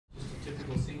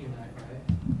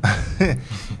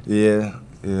Yeah,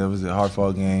 it was a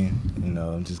hard-fought game. You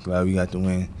know, I'm just glad we got the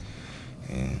win,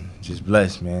 and just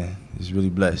blessed, man. Just really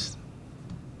blessed.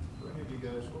 For any of you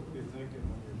guys, what were you thinking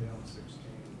when you're down 16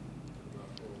 with about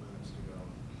 4 minutes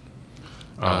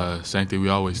to go? Same thing we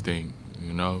always think.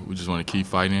 You know, we just want to keep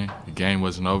fighting. The game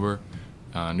wasn't over.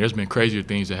 And there's been crazier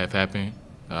things that have happened.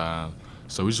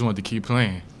 So we just wanted to keep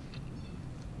playing.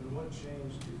 And what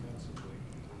changed defensively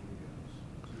for you guys?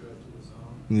 Did you guys do the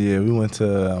zone? Yeah, we went to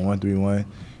 1-3-1.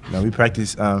 You know, we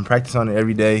practice on it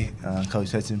every day.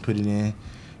 Coach Hudson put it in.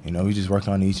 You know, we just work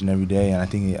on it each and every day, and I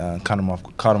think it caught him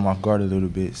off guard a little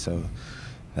bit. So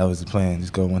that was the plan.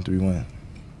 Just go 1-3-1.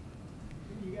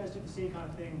 You guys did the same kind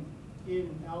of thing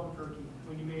in Albuquerque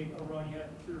when you made a run. You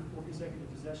had 3 or 4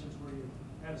 consecutive possessions where you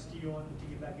had a steal to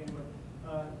get back into it.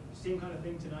 Same kind of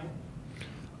thing tonight?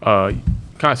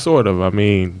 Kind of, sort of. I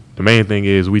mean, the main thing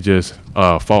is we just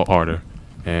fought harder,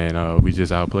 and we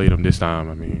just outplayed them this time.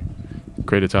 I mean,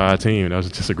 credit to our team. That was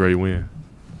just a great win.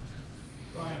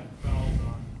 Brian fouls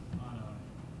on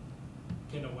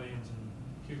Kendall Williams and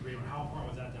Hugh Greenwood. How important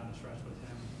was that down the stretch with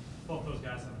him? Both those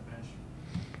guys on the bench.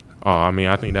 I mean,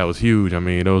 I think that was huge. I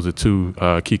mean, those are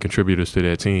 2 key contributors to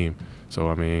that team. So,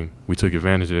 I mean, we took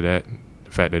advantage of that,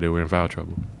 the fact that they were in foul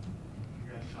trouble.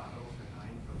 You guys shot 0 for 9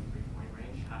 from 3-point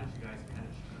range. How did you guys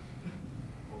manage to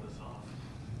pull this off?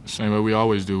 Same way we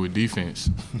always do with defense.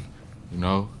 You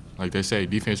know, like they say,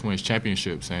 defense wins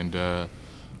championships. And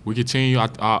we continue.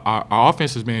 Our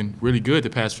offense has been really good the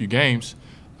past few games.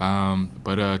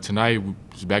 But tonight,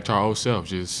 it's back to our old self,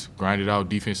 just grind it out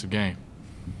defensive game.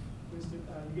 Winston,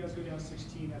 you guys go down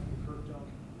 16 after the Kirk dunk.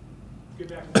 Get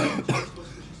back to the what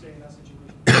should you say in that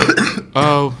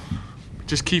situation?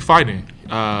 Just keep fighting.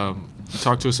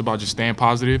 Talk to us about just staying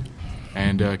positive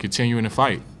and continuing to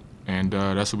fight. And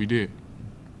that's what we did.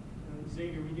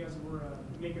 Xavier, when you guys were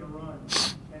making a run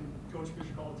and Coach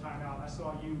Fisher called a timeout, I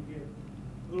saw you get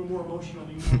a little more emotional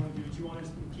than you normally do. Did you want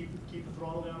to keep the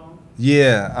throttle down on?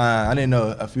 Yeah, I didn't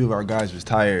know a few of our guys was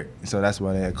tired, so that's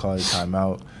why they had called a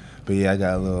timeout. But yeah, I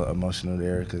got a little emotional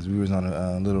there because we was on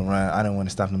a little run. I didn't want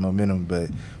to stop the momentum, but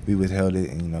we withheld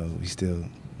it, and you know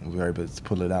we were able to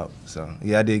pull it out. So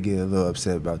yeah, I did get a little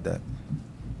upset about that.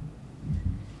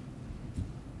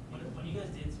 When you guys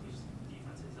did switch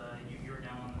defenses, you were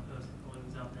down on the coast. Chloe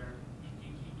was out there.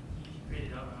 You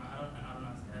created up. I don't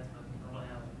know the stats, but you probably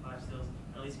have like 5 steals,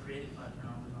 or at least created 5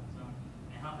 turnovers on his own.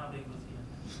 And how big was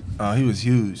he? He was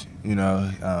huge. You know,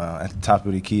 at the top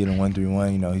of the key in the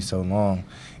 1-3-1. You know, he's so long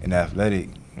and athletic.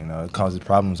 You know, it causes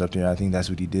problems up there. I think that's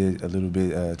what he did a little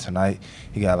bit tonight.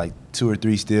 He got like 2 or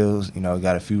 3 steals, you know,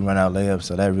 got a few run-out layups,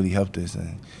 so that really helped us.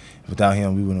 And without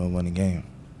him, we wouldn't have won the game.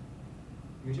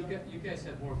 You guys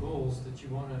have more goals that you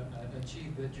want to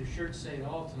achieve, but your shirts say it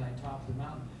all tonight, top of the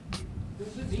mountain.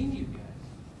 What does it mean to you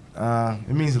guys?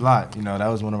 It means a lot. You know, that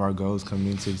was one of our goals coming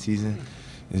into the season,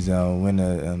 is win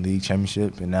a league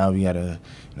championship. And now we got to,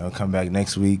 you know, come back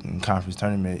next week in conference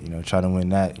tournament, you know, try to win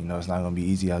that. You know, it's not going to be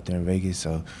easy out there in Vegas,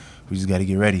 so we just got to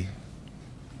get ready.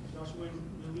 Josh, when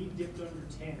the league dipped under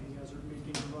 10, you guys are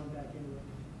making a run back into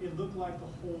it. It looked like the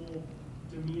whole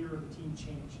demeanor of the team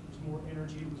changed. There was more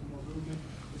energy, there was more movement.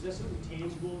 Was that something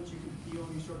tangible that you could feel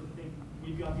and you started to think,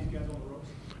 we've got these guys on the ropes?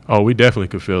 Oh, we definitely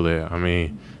could feel that. I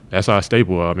mean, that's our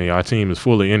staple. I mean, our team is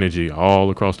full of energy all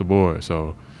across the board.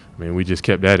 So, I mean, we just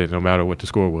kept at it no matter what the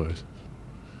score was.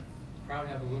 Crowd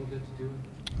have a little bit to do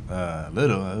with it?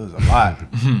 Little. It was a lot.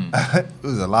 It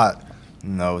was a lot. You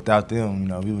know, without them, you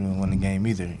know, we wouldn't have won the game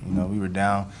either. You know, we were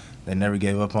down. They never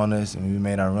gave up on us, and when we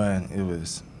made our run, it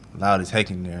was loud as heck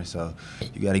in there. So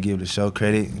you got to give the show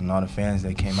credit and all the fans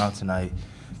that came out tonight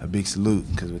a big salute,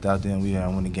 because without them, we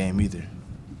hadn't won the game either.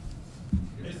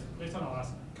 Based on the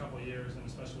last couple of years, and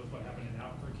especially with what happened in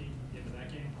Albuquerque into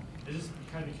that game, is this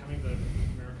kind of becoming the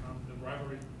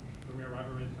premier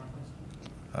rivalry of the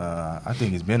conference? I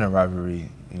think it's been a rivalry.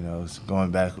 You know, it's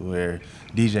going back where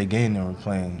DJ Gaynor were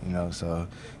playing. You know, so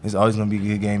it's always going to be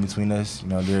a good game between us. You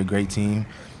know, they're a great team,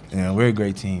 and we're a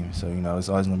great team. So you know, it's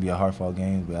always going to be a hard-fought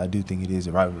game. But I do think it is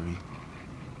a rivalry.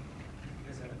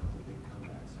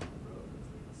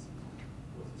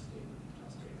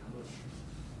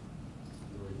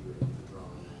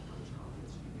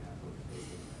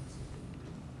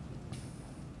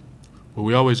 Well,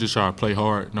 we always just try to play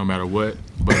hard no matter what.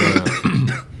 But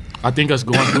I think us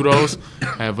going through those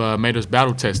have made us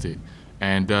battle-tested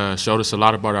and showed us a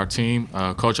lot about our team.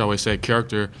 Coach always said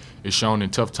character is shown in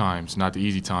tough times, not the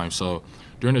easy times. So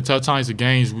during the tough times of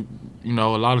games, you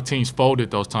know, a lot of teams fold at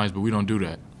those times, but we don't do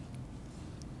that.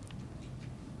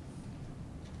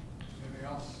 Anything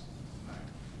else?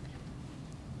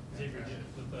 Xavier, with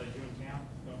you and Cam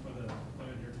going for the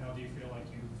player of your tail, do you feel like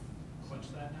you've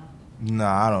clinched that now? No,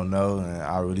 I don't know, and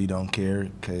I really don't care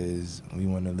because we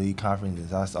won the league conference. And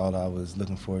that's all I was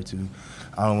looking forward to.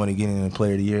 I don't want to get into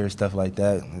Player of the Year, stuff like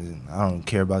that. I don't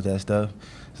care about that stuff.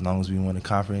 As long as we won the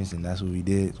conference, and that's what we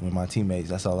did with my teammates,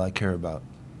 that's all I care about.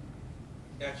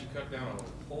 You actually cut down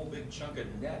a whole big chunk of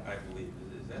net, I believe.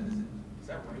 Is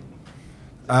that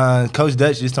right? Coach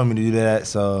Dutch just told me to do that,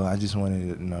 so I just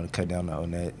wanted to cut down the whole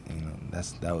net.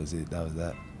 That was it. That was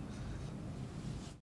that.